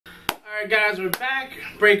Alright guys, we're back.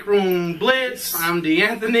 Breakroom Blitz. I'm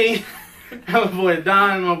D'Anthony. My boy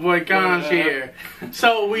Don, my boy Con's here.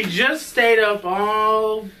 So we just stayed up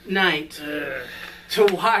all night to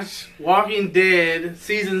watch Walking Dead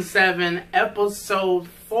Season 7, Episode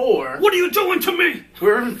 4. What are you doing to me?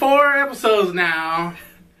 We're in 4 episodes now.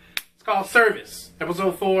 It's called Service.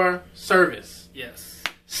 Episode 4, Service. Yes.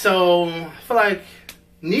 So, I feel like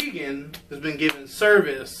Negan has been giving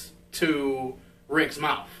service to Rick's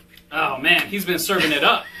mouth. Oh man, he's been serving it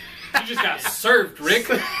up. You just got served, Rick.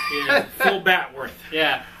 Yeah, full bat worth.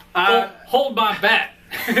 Yeah. Hold my bat.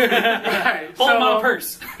 Right, Hold my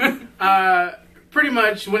purse. Pretty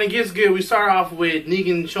much, when it gets good, we start off with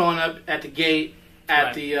Negan showing up at the gate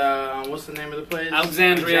at the, what's the name of the place?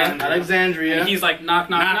 Alexandria. Alexandria. And he's like, knock,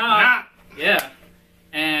 knock, knock. Yeah.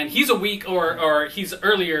 And he's a week, or he's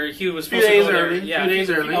earlier. He was supposed to go there. Yeah, few days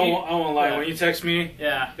early. I won't lie. When you text me,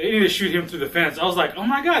 they need to shoot him through the fence. I was like, oh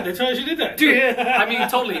my god, they told you she did that. Dude, I mean,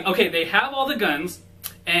 totally. Okay, they have all the guns,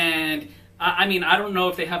 and I mean, I don't know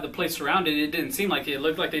if they have the place surrounded. It didn't seem like it. It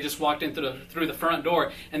looked like they just walked in through the front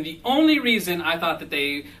door. And the only reason I thought that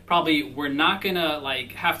they probably were not gonna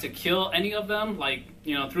like have to kill any of them, like,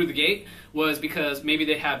 you know, through the gate, was because maybe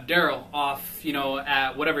they have Daryl off, you know,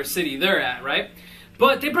 at whatever city they're at, right?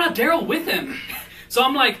 But they brought Daryl with him. So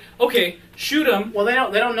I'm like, okay, shoot him. Well, they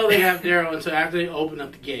don't know they have Daryl until after they open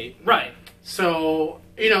up the gate. Right. So,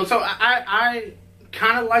 you know, so I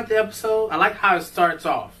kind of like the episode. I like how it starts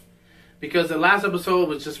off. Because the last episode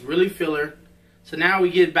was just really filler. So now we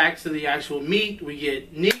get back to the actual meat. We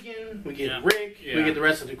get Negan, we get Rick, we get the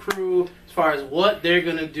rest of the crew as far as what they're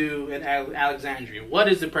going to do in Alexandria. What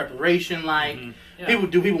is the preparation like? Mm-hmm.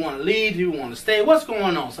 Do people want to leave? Do people want to stay? What's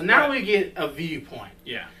going on? So now we get a viewpoint.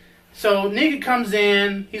 Yeah. So Negan comes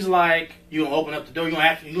in. He's like, "You gonna open up the door? You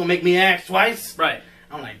gonna make me ask twice?" Right.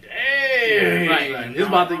 I'm like, "Dang, right. This is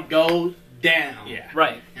about to go down." Yeah.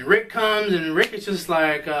 Right. And Rick comes, and Rick is just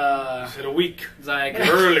like, said a week. He's like,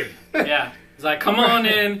 early. Yeah. He's like, come on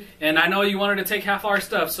in, and I know you wanted to take half our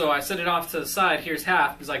stuff, so I set it off to the side. Here's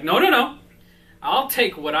half. He's like, no, no, no. I'll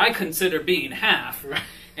take what I consider being half.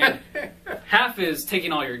 And half is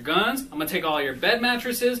taking all your guns. I'm going to take all your bed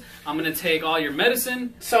mattresses. I'm going to take all your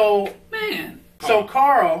medicine. So, man. So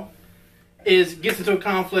Carl gets into a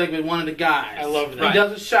conflict with one of the guys. I love that. He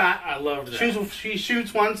does a shot. I love that. She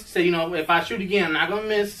shoots once. Say, you know, if I shoot again, I'm not going to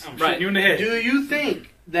miss. I'm shooting you in the head. Do you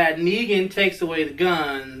think that Negan takes away the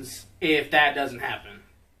guns if that doesn't happen?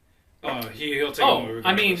 Oh, he'll take them over.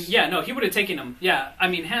 I mean, yeah, no, he would have taken them. Yeah, I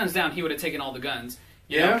mean, hands down, he would have taken all the guns.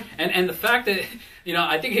 You know? And the fact that, you know,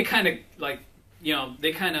 I think it kind of, like, you know,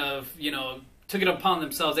 they kind of, you know, took it upon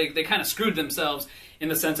themselves. They kind of screwed themselves in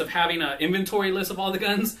the sense of having an inventory list of all the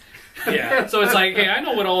guns. Yeah. So it's like, hey, I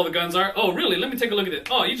know what all the guns are. Oh, really? Let me take a look at it.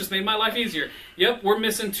 Oh, you just made my life easier. Yep, we're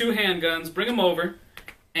missing 2 handguns. Bring them over.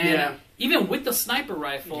 And even with the sniper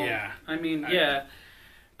rifle, I mean,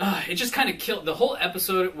 it just kind of killed. The whole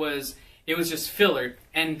episode was just filler.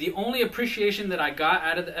 And the only appreciation that I got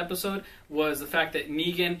out of the episode was the fact that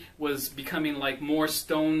Negan was becoming like more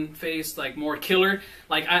stone-faced, like more killer.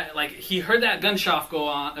 Like he heard that gunshot go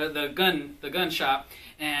on, the gunshot,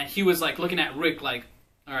 and he was like looking at Rick like,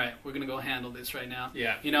 all right, we're gonna go handle this right now.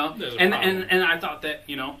 Yeah. You know, and I thought that,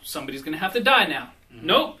 you know, somebody's gonna have to die now. Mm-hmm.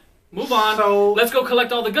 Nope. Move on. So, let's go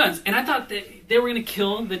collect all the guns. And I thought that they were gonna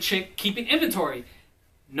kill the chick keeping inventory.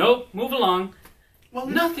 Nope. Move along. Well,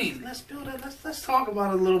 nothing. Let's build it. Let's talk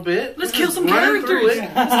about it a little bit. Let's kill some characters.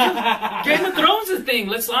 Game of Thrones is a thing.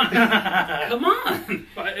 Let's come on.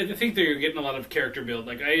 I think they're getting a lot of character build.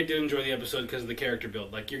 Like, I did enjoy the episode because of the character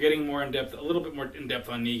build. Like, you're getting more in depth, a little bit more in depth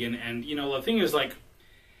on Negan. And you know, the thing is, like,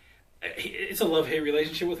 it's a love-hate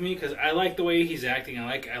relationship with me because I like the way he's acting. I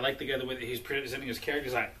like the guy, the way that he's presenting his character.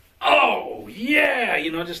 He's like, oh yeah, you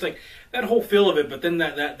know, just like that whole feel of it. But then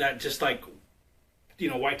that just like, you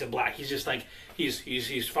know, white to black. He's just like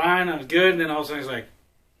he's fine. I'm good. And then all of a sudden he's like,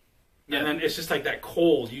 and then it's just like that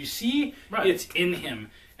cold. You see, it's in him,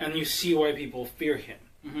 and you see why people fear him.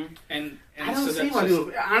 Mm-hmm. And I don't see why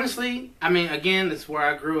people. Honestly, I mean, again, that's where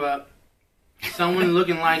I grew up. Someone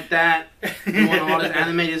looking like that, doing all this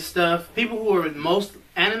animated stuff. People who are most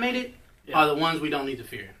animated are the ones we don't need to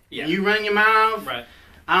fear. Yeah. You run your mouth. Right.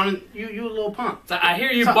 You a little punk. So I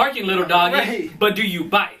hear you barking, little doggy, but do you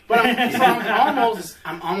bite? But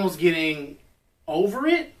I'm almost getting over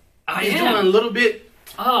it. He's doing a little bit.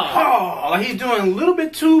 Like he's doing a little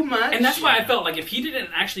bit too much. And that's why I felt like if he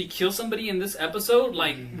didn't actually kill somebody in this episode,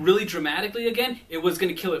 like really dramatically again, it was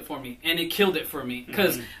going to kill it for me, and it killed it for me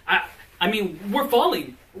because I mean, we're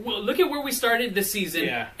falling. Well, look at where we started this season,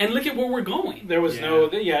 and look at where we're going. There was no,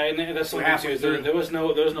 and that's something too. There was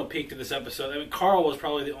no peak to this episode. I mean, Carl was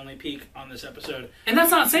probably the only peak on this episode, and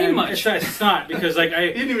that's not saying much. It's not because like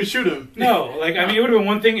he didn't even shoot him. No, like I mean, it would have been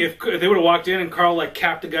one thing if they would have walked in and Carl like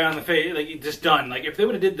capped a guy on the face, like just done. Like if they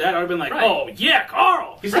would have did that, I'd have been like, oh yeah,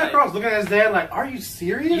 Carl. He said Carl's looking at his dad like, are you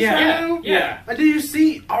serious? Yeah. Like, do you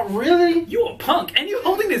see? Oh, really? You a punk, and you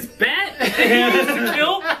holding this bat to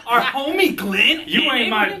kill our homie Glenn. You ain't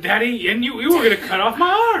my daddy, and you were gonna cut off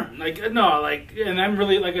my arm. Like no, like, and I'm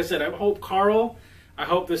really, like I said, I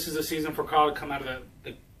hope this is a season for Carl to come out of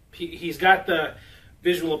the he's got the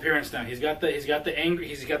visual appearance now. He's got the anger.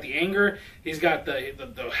 He's got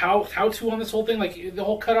the how to on this whole thing, like the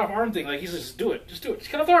whole cut off arm thing. Like he's just do it, just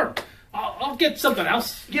cut off the arm. I'll get something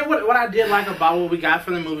else. Yeah, what I did like about what we got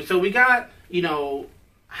from the movie. So we got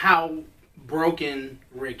how broken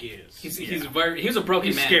Rick is. He's a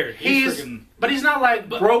broken man. Scared. But he's not like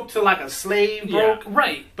broke to like a slave broke.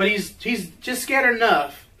 Right. But he's just scared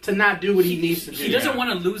enough to not do what he needs to do. He doesn't want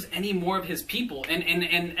to lose any more of his people.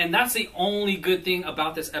 And that's the only good thing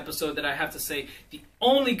about this episode that I have to say. The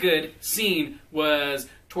only good scene was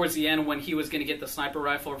towards the end when he was going to get the sniper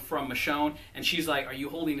rifle from Michonne, and she's like, are you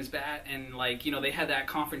holding his bat? And like, they had that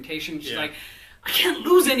confrontation. She's like, I can't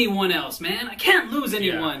lose anyone else, man. I can't lose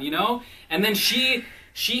anyone, And then she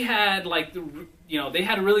had like, they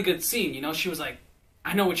had a really good scene, She was like,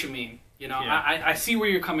 I know what you mean. I see where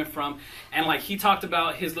you're coming from. And like he talked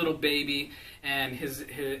about his little baby and his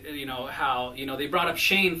how, they brought up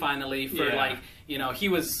Shane finally for like, he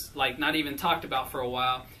was like not even talked about for a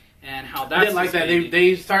while. And how that's like that.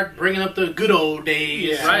 They start bringing up the good old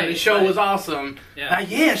days. Yeah. Right. The show was awesome. Yeah.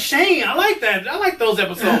 Like, Shane, I like that. I like those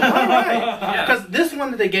episodes. All right. Because this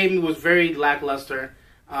one that they gave me was very lackluster.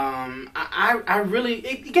 I really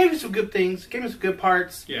it gave me some good things. It gave me some good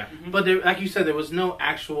parts. Yeah. But there, like you said, there was no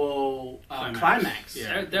actual climax.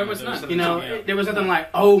 Yeah. There was none. There was nothing like,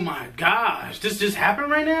 oh my gosh, this just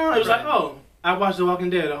happened right now. It was like, oh, I watched The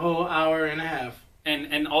Walking Dead a whole hour and a half.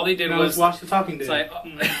 And all they did was watch The Talking Dead.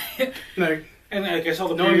 Like, and I guess all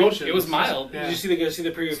the no emotion. It was mild. Did you see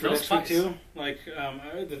the preview for next week too? Like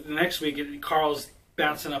the next week, Carl's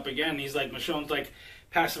bouncing up again. He's like, Michonne's like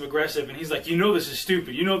passive aggressive, and he's like, this is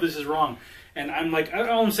stupid. This is wrong. And I'm like,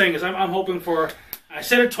 all I'm saying is I'm hoping for. I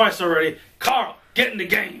said it twice already. Carl, get in the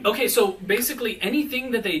game. Okay, so basically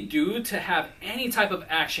anything that they do to have any type of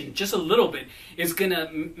action, just a little bit, is going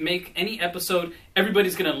to make any episode,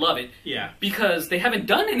 everybody's going to love it. Yeah. Because they haven't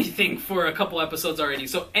done anything for a couple episodes already.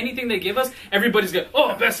 So anything they give us, everybody's going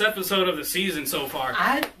to, best episode of the season so far.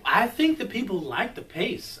 I think the people like the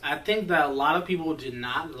pace. I think that a lot of people did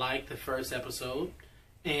not like the first episode.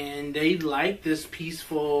 And they like this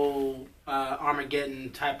peaceful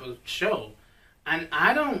Armageddon type of show. And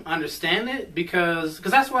I don't understand it because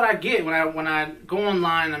that's what I get when I go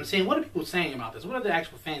online and I'm seeing, what are people saying about this? What are the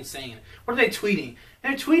actual fans saying? What are they tweeting?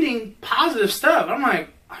 They're tweeting positive stuff. I'm like,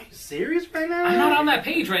 are you serious right now? I'm not on that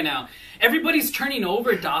page right now. Everybody's turning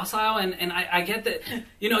over docile, and I get that,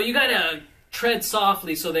 you gotta tread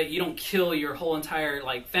softly so that you don't kill your whole entire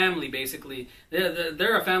family, basically.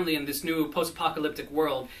 They're a family in this new post-apocalyptic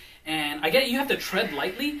world. And I get you have to tread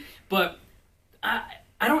lightly, but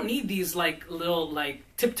I don't need these little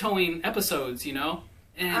tiptoeing episodes, And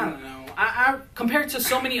I don't know. I compared to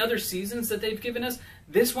so many other seasons that they've given us,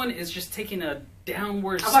 this one is just taking a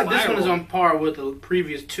downward spiral. I like this one is on par with the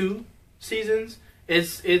previous 2 seasons.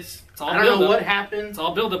 It's all I don't know what happened. It's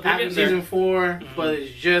all build up after season 4, but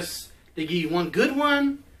it's just they give you one good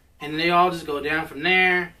one, and they all just go down from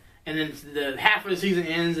there. And then the half of the season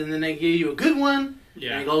ends, and then they give you a good one, and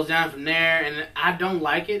it goes down from there. And I don't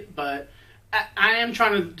like it, but I am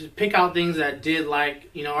trying to pick out things that I did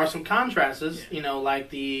like, are some contrasts, like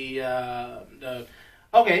the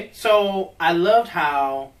okay, so I loved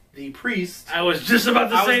how the priest... I was just about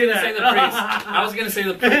to say that. I was going to say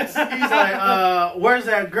the priest. He's like, where's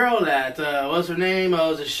that girl at? What's her name? Oh,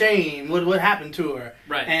 it was a shame. What happened to her?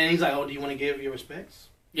 Right. And he's like, do you want to give your respects?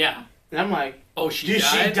 Yeah. And I'm like, she died?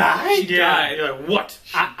 She died? She died. You're like, what?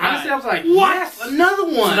 Honestly, I was like, what? Yes, another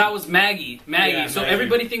one. So that was Maggie. Yeah, so Maggie.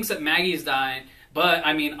 Everybody thinks that Maggie is dying, but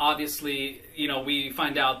I mean, obviously, we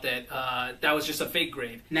find out that that was just a fake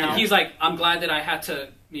grave. Now, and he's like, I'm glad that I had to,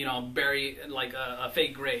 bury a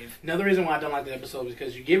fake grave. Another reason why I don't like the episode is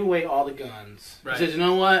because you give away all the guns. Right. He says, you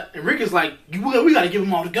know what? And Rick is like, we got to give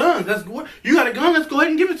him all the guns. You got a gun? Let's go ahead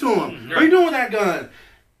and give it to him. Right. What are you doing with that gun?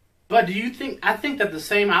 But do you think... I think that the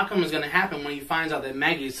same outcome is going to happen when he finds out that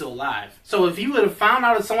Maggie is still alive. So if he would have found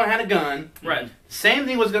out that someone had a gun... Right. Same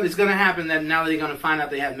thing is going to happen that now they're going to find out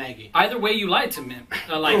they have Maggie. Either way, you lied to him.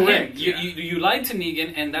 Correct, him. You lied to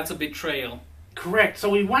Negan, and that's a betrayal. Correct. So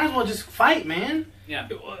we might as well just fight, man. Yeah,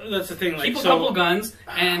 that's the thing. Like, keep a couple guns,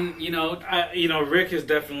 and Rick is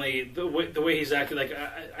definitely the way he's acting. Like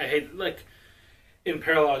I hate like in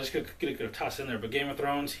parallel. Just gonna toss in there, but Game of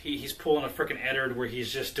Thrones, he's pulling a freaking Eddard where he's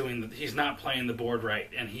just he's not playing the board right,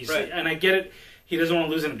 and and I get it. He doesn't want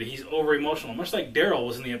to lose anybody. He's over emotional, much like Daryl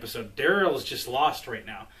was in the episode. Daryl is just lost right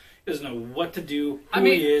now. He doesn't know what to do.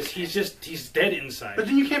 He is. He's dead inside. But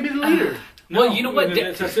then you can't be the leader. No, well, you know what?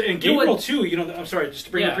 And Gabriel too. I'm sorry, just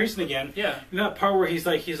to bring up Prieston again. Yeah. That part where he's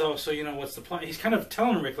also, what's the plan? He's kind of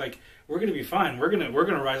telling Rick like, we're gonna be fine. We're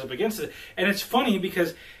gonna rise up against it. And it's funny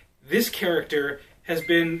because this character has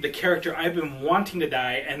been the character I've been wanting to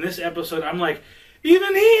die. And this episode, I'm like,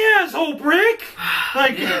 even he has hope, Rick.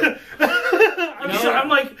 Like, I'm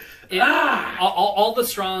like. All the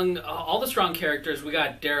strong characters. We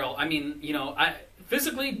got Daryl. I mean,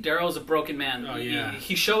 physically, Daryl's a broken man. Oh, yeah.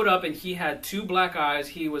 He showed up and he had 2 black eyes.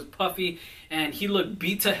 He was puffy and he looked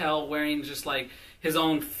beat to hell, wearing just like his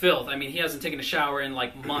own filth. I mean, he hasn't taken a shower in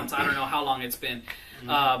like months. I don't know how long it's been.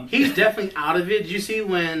 He's definitely out of it. Did you see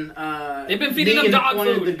when they've been feeding him dog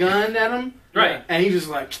food? The gun at him, right? And he's just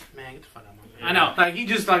like, man, get the fuck out. I know. Like he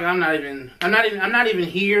just like I'm not even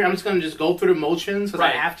here. I'm just gonna just go through the motions because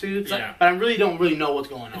I have to. Yeah. But I really don't know what's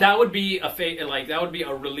going on. That would be that would be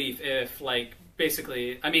a relief if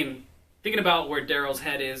basically, I mean, thinking about where Daryl's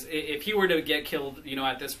head is, if he were to get killed,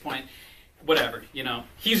 at this point, whatever,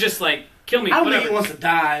 he's just like, kill me. I don't whatever. think he wants to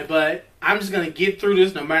die, but I'm just gonna get through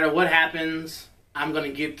this no matter what happens. I'm going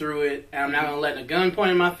to get through it, and I'm not going to let a gun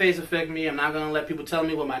point in my face affect me. I'm not going to let people tell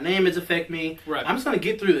me what my name is affect me. Right. I'm just going to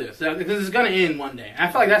get through this, because it's going to end one day. And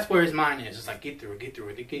I feel like that's where his mind is. It's like, get through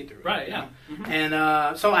it. Right, yeah. Mm-hmm.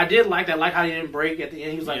 And so I did like that. I like how he didn't break at the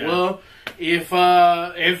end. He was like, well, if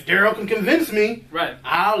Daryl can convince me, right,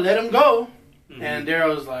 I'll let him go. Mm-hmm. And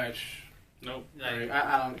Daryl was like, nope.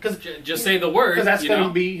 I don't, cause, just say the word. Because that's going to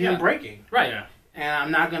be him breaking. Right. Yeah. And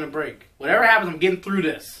I'm not going to break. Whatever happens, I'm getting through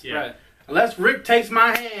this. Yeah. Right. Unless Rick takes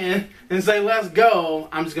my hand and say, let's go,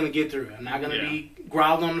 I'm just going to get through it. I'm not going to be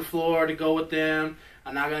groveling on the floor to go with them.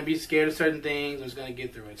 I'm not going to be scared of certain things. I'm just going to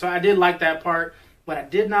get through it. So I did like that part. But I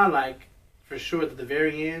did not like, for sure, at the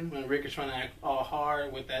very end, when Rick is trying to act all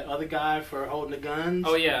hard with that other guy for holding the guns.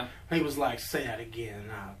 Oh, yeah. He was like, say that again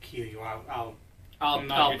and I'll kill you. I'll punch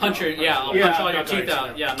your punch all your teeth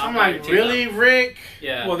out. Yeah, I'm like, really, Rick?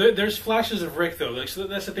 Yeah. Well, there's flashes of Rick, though. Like, so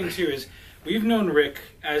that's the thing, too, is we've known Rick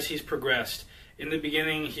as he's progressed. In the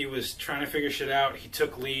beginning, he was trying to figure shit out. He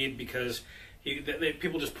took lead because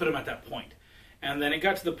people just put him at that point. And then it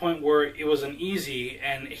got to the point where it was uneasy,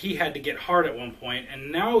 and he had to get hard at one point.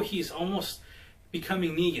 And now he's almost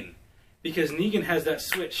becoming Negan, because Negan has that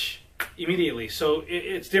switch immediately. So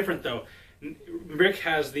it's different, though. Rick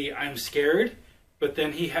has the I'm scared, but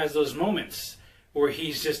then he has those moments where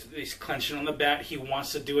he's clenching on the bat, he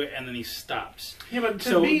wants to do it, and then he stops. Yeah, but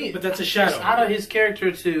but that's a shadow. It's out of his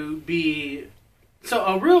character to be. So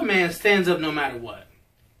a real man stands up no matter what.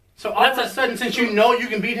 So all of a sudden, since you know you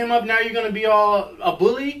can beat him up, now you're going to be all a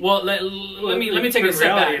bully? Well, let me take a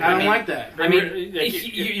step back. I don't like that. I mean,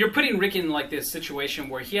 you're putting Rick in like this situation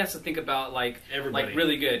where he has to think about everybody. Like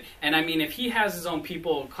really good. And I mean, if he has his own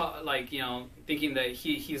people, thinking that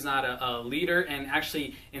he's not a leader and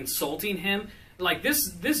actually insulting him, like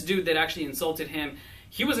this dude that actually insulted him.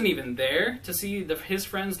 He wasn't even there to see his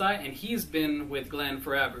friends die, and he's been with Glenn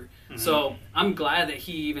forever. Mm-hmm. So I'm glad that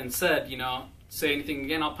he even said, say anything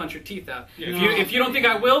again, I'll punch your teeth out. Yeah. If you don't think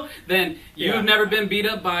I will, then you've never been beat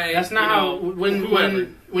up by. That's not how.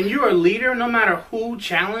 When you're a leader, no matter who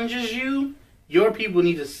challenges you, your people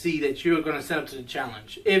need to see that you're going to stand up to the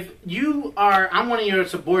challenge. If I'm one of your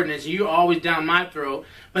subordinates, you're always down my throat,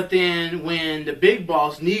 but then when the big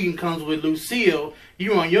boss, Negan, comes with Lucille,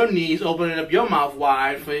 you on your knees opening up your mouth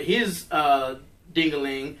wide for his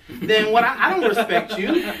ding-a-ling, then I don't respect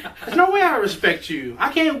you. There's no way I respect you.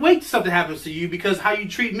 I can't wait till something happens to you because how you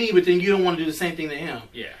treat me, but then you don't want to do the same thing to him.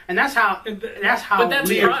 Yeah. And that's how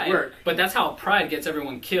leaders work. But that's how pride gets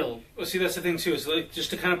everyone killed. Well, see, that's the thing, too. Is just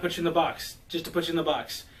to kind of put you in the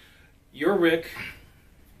box. You're Rick.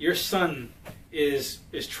 Your son is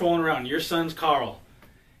trolling around. Your son's Carl.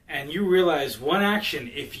 And you realize one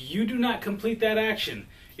action, if you do not complete that action,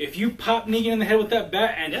 if you pop Negan in the head with that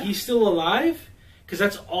bat and he's still alive, because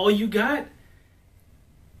that's all you got,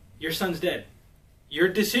 your son's dead. Your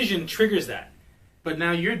decision triggers that. But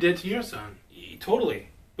now you're dead to your son. Totally.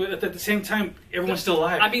 But at the same time, everyone's still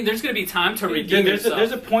alive. I mean, there's going to be time to redeem yourself.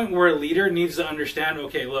 There's a point where a leader needs to understand,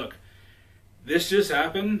 okay, look, this just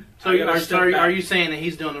happened. So are you saying that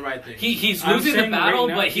he's doing the right thing? He's losing the battle,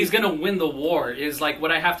 but he's going to win the war, is like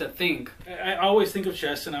what I have to think. I always think of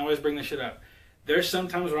chess, and I always bring this shit up. there's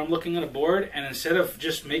sometimes where I'm looking at a board, and instead of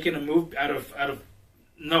just making a move out of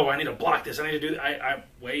no, I need to block this, I need to do I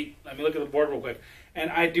wait, let me look at the board real quick,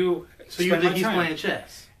 and I do. So you think he's playing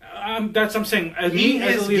chess? That's what I'm saying. He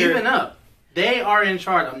has given up. They are in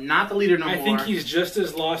charge. I'm not the leader no more. I think he's just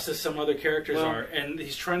as lost as some other characters are, and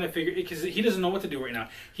he's trying to figure, because he doesn't know what to do right now.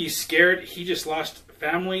 He's scared. He just lost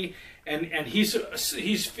family, and he's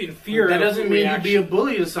in fear. That doesn't mean reaction. he'd be a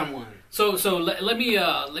bully to someone. So let me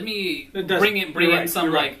bring in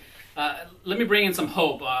some like. Let me bring in some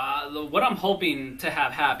hope. What I'm hoping to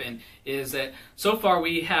have happen is that so far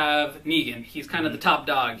we have Negan. He's kind of the top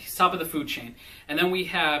dog. He's top of the food chain. And then we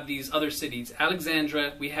have these other cities.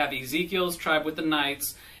 Alexandria, we have Ezekiel's tribe with the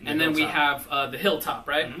knights, and then we have the hilltop,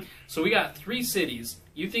 right? Mm-hmm. So we got 3 cities.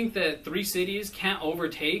 You think that 3 cities can't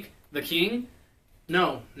overtake the king?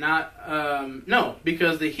 No, no,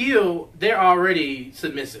 because the heel, they're already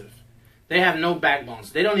submissive. They have no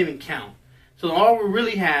backbones. They don't even count. So all we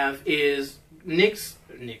really have is Rick's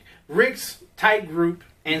tight group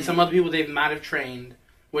and some other people they might have trained,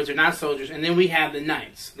 which are not soldiers, and then we have the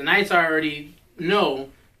Knights. The Knights already know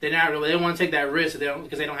they're not really. They don't want to take that risk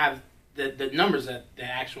because they don't have the numbers that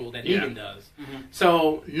Negan does. Mm-hmm.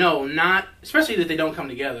 So no, not especially that they don't come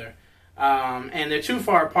together, and they're too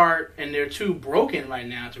far apart and they're too broken right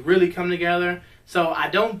now to really come together. So I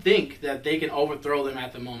don't think that they can overthrow them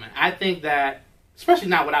at the moment. I think that. Especially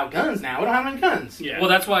not without guns now. We don't have any guns. Yeah. Well,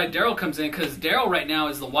 that's why Daryl comes in, because Daryl right now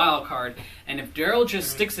is the wild card. And if Daryl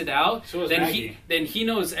just sticks it out, then he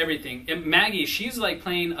knows everything. And Maggie, she's like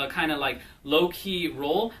playing a kind of like low-key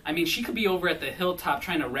role. I mean, she could be over at the hilltop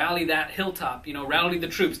trying to rally that hilltop, rally the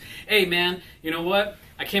troops. Hey, man, you know what?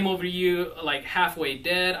 I came over to you like halfway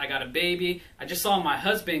dead. I got a baby. I just saw my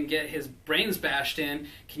husband get his brains bashed in.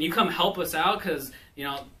 Can you come help us out? Because,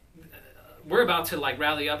 we're about to like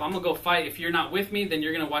rally up. I'm gonna go fight. If you're not with me, then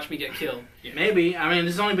you're gonna watch me get killed. Yeah. Maybe. I mean,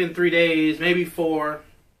 it's only been 3 days, maybe 4,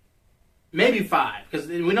 maybe 5, because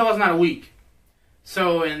we know it's not a week.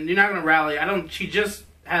 So, and you're not gonna rally. She just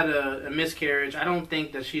had a miscarriage. I don't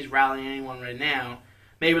think that she's rallying anyone right now.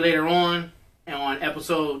 Maybe later on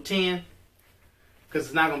episode 10, because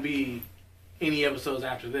it's not gonna be any episodes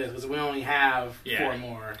after this, because we only have 4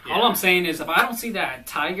 more. Yeah. All I'm saying is, if I don't see that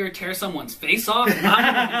tiger tear someone's face off, I'm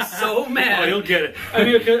gonna be so mad. Oh, you'll get it. I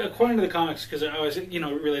mean, according to the comics, because I was,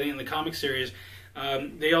 relating in the comic series,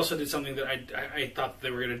 they also did something that I thought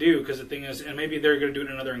they were going to do, because the thing is, and maybe they're going to do it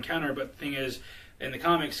in another encounter, but the thing is, in the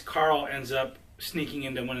comics, Carl ends up sneaking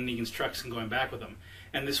into one of Negan's trucks and going back with him.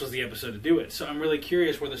 And this was the episode to do it. So I'm really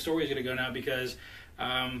curious where the story is going to go now, because...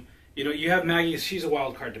 you have Maggie, she's a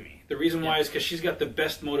wild card to me. The reason why is because she's got the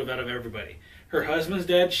best motive out of everybody. Her husband's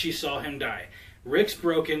dead, she saw him die. Rick's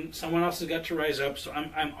broken, someone else has got to rise up, so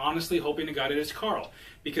I'm honestly hoping to God it is Carl.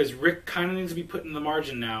 Because Rick kind of needs to be put in the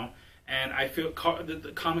margin now, and I feel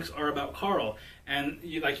the comics are about Carl. And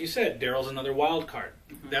like you said, Daryl's another wild card.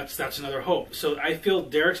 Mm-hmm. That's another hope. So I feel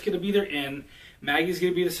Derek's going to be their in, Maggie's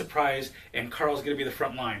going to be the surprise, and Carl's going to be the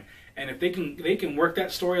front line. And if they can work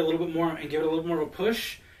that story a little bit more and give it a little more of a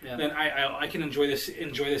push... Yeah. Then I can enjoy this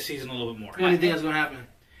season a little bit more. What do you think is going to happen?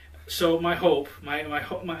 So my hope,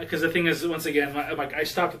 because the thing is, once again, I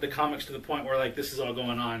stopped at the comics to the point where like this is all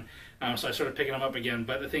going on, so I started picking them up again.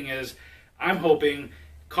 But the thing is, I'm hoping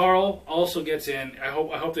Carl also gets in. I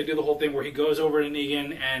hope they do the whole thing where he goes over to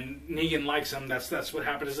Negan and Negan likes him. That's what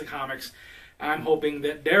happened in the comics. I'm hoping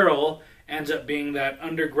that Daryl ends up being that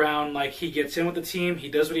underground, like he gets in with the team, he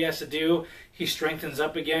does what he has to do, he strengthens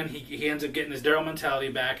up again, he ends up getting his Daryl mentality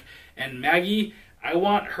back. And Maggie, I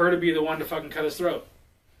want her to be the one to fucking cut his throat.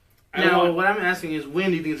 What I'm asking is,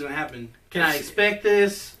 when do you think it's going to happen? Can I expect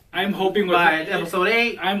this? I'm hoping by episode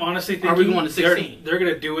 8. I'm honestly thinking, are we going to 16? They're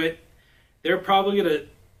going to do it. They're probably going to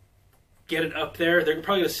get it up there. They're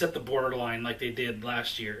probably going to set the borderline like they did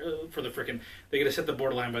last year for the frickin'. They're going to set the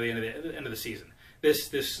borderline by the end of the season.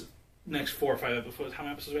 This next 4 or 5 episodes. How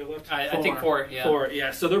many episodes do we have left? I think 4. Yeah. 4.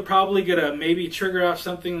 Yeah. So they're probably going to maybe trigger off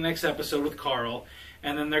something the next episode with Carl,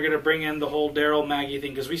 and then they're going to bring in the whole Daryl Maggie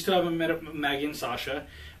thing, because we still haven't met up Maggie and Sasha.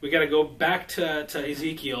 We got to go back to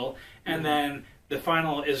Ezekiel, and then the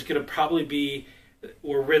final is going to probably be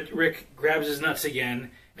where Rick grabs his nuts again,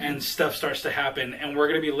 and stuff starts to happen, and we're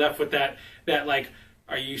going to be left with that like,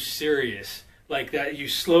 are you serious? Like that, you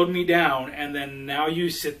slowed me down, and then now you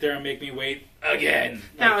sit there and make me wait again.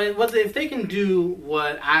 Now, if they can do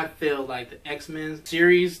what I feel like the X-Men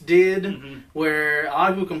series did, where a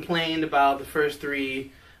lot of people complained about the first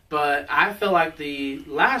 3, but I feel like the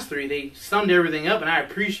last 3, they summed everything up, and I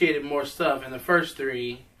appreciated more stuff in the first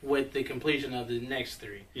 3 with the completion of the next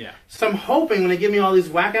 3. Yeah. So I'm hoping when they give me all these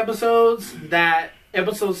whack episodes, that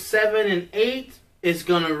episodes 7 and 8 it's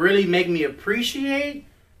going to really make me appreciate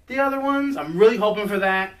the other ones. I'm really hoping for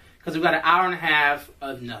that because we've got an hour and a half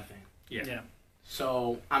of nothing. Yeah.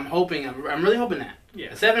 So I'm hoping, I'm really hoping that. Yeah.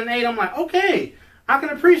 At 7 and 8, I'm like, okay, I can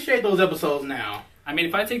appreciate those episodes now. I mean,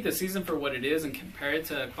 if I take the season for what it is and compare it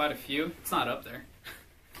to quite a few, it's not up there.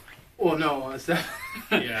 Well, no, it's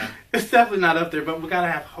yeah, it's definitely not up there, but we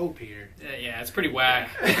gotta have hope here. Yeah, it's pretty whack.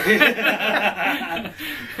 Yeah,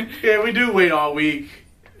 we do wait all week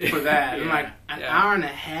for that. Yeah, I'm like, an hour and a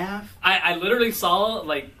half? I literally saw,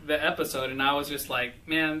 like, the episode, and I was just like,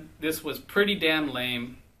 man, this was pretty damn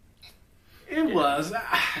lame. It was.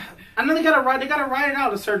 I know they gotta write it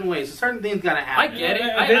out a certain way. So certain things gotta happen. I get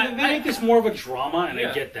it. They make this more of a drama, and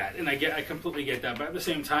Yeah. I get that, and I completely get that. But at the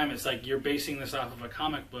same time, it's like you're basing this off of a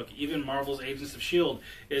comic book. Even Marvel's Agents of S.H.I.E.L.D.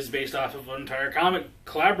 is based off of an entire comic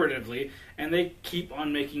collaboratively, and they keep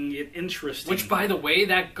on making it interesting. Which, by the way,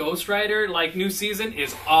 that Ghost Rider, like, new season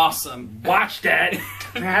is awesome. Watch that.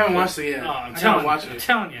 I haven't watched it yet. Oh, I'm I'm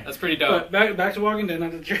telling you. That's pretty dope. But back to Walking Dead,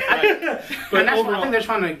 not the But that's why I think they're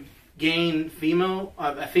trying to gain a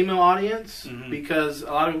female audience because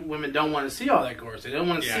a lot of women don't want to see all that gore. They don't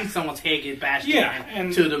want to see someone's head get bashed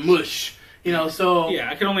into the mush. You know, so yeah,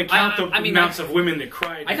 I can only count the amounts of women that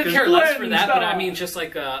cried. I could care less for that, but I mean, just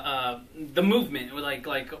like the movement, like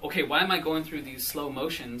okay, why am I going through these slow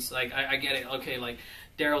motions? Like I get it. Okay, like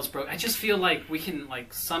Daryl's broke. I just feel like we can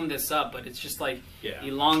like sum this up, but it's just like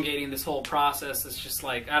elongating this whole process. It's just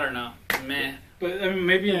like I don't know, meh. But I mean,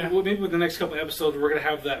 maybe with the next couple of episodes, we're gonna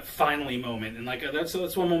have that finally moment, and like that's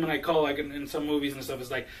one moment I call like in some movies and stuff. It's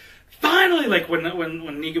like finally, like when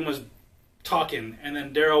Negan was talking, and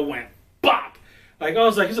then Daryl went bop. Like I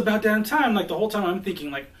was like, it's about damn time. Like the whole time I'm thinking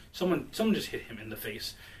like someone just hit him in the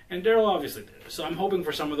face, and Daryl obviously did. So I'm hoping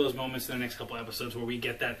for some of those moments in the next couple of episodes where we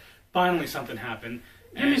get that finally something happened.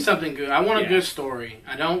 Give me something good. I want a good story.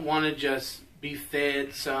 I don't want to just be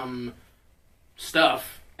fed some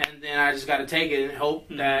stuff. And then I just got to take it and hope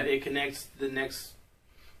that it connects the next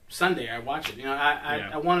Sunday I watch it. You know,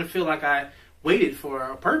 I want to feel like I waited for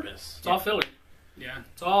a purpose. It's all filler. Yeah,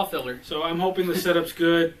 it's all filler. So I'm hoping the setup's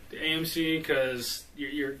good, the AMC, because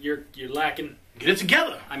you're lacking. Get it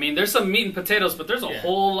together. I mean, there's some meat and potatoes, but there's a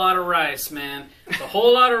whole lot of rice, man. There's a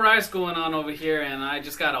whole lot of rice going on over here, and I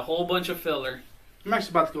just got a whole bunch of filler. I'm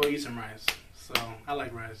actually about to go eat some rice, so I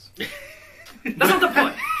like rice. That's not the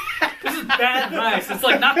point. This is bad rice. It's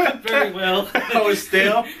like not cooked very well. Oh, it's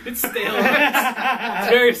stale? It's stale rice. It's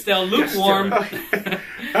very stale, lukewarm.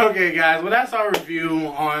 Okay, guys. Well, that's our review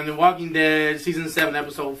on The Walking Dead Season 7,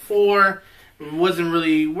 Episode 4. We're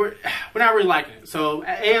not really liking it. So,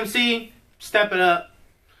 AMC, step it up.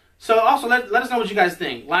 So, also, let us know what you guys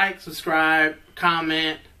think. Like, subscribe,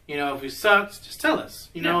 comment. You know, if we sucked, just tell us.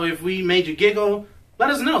 You know, if we made you giggle,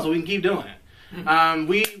 let us know so we can keep doing it.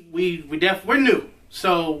 We're new.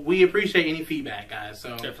 So, we appreciate any feedback, guys.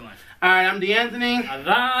 So Definitely. All right, I'm DeAnthony.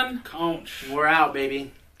 Adan. Conch. We're out,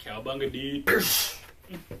 baby. Cowbunga, dude.